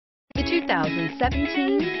The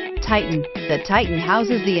 2017 Titan. The Titan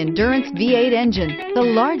houses the Endurance V8 engine, the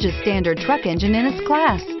largest standard truck engine in its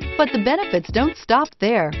class. But the benefits don't stop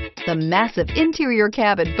there. The massive interior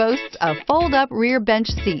cabin boasts a fold-up rear bench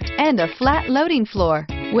seat and a flat loading floor.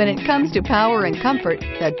 When it comes to power and comfort,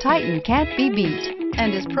 the Titan can't be beat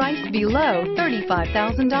and is priced below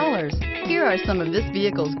 $35,000. Here are some of this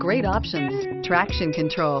vehicle's great options: traction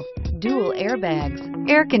control, dual airbags,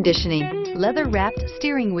 air conditioning, leather-wrapped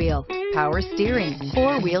steering wheel, power steering,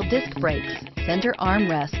 four-wheel disc brakes, center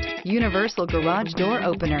armrest, universal garage door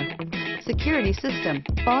opener, security system,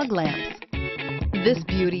 fog lamps. This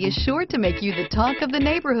beauty is sure to make you the talk of the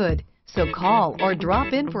neighborhood, so call or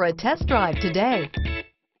drop in for a test drive today.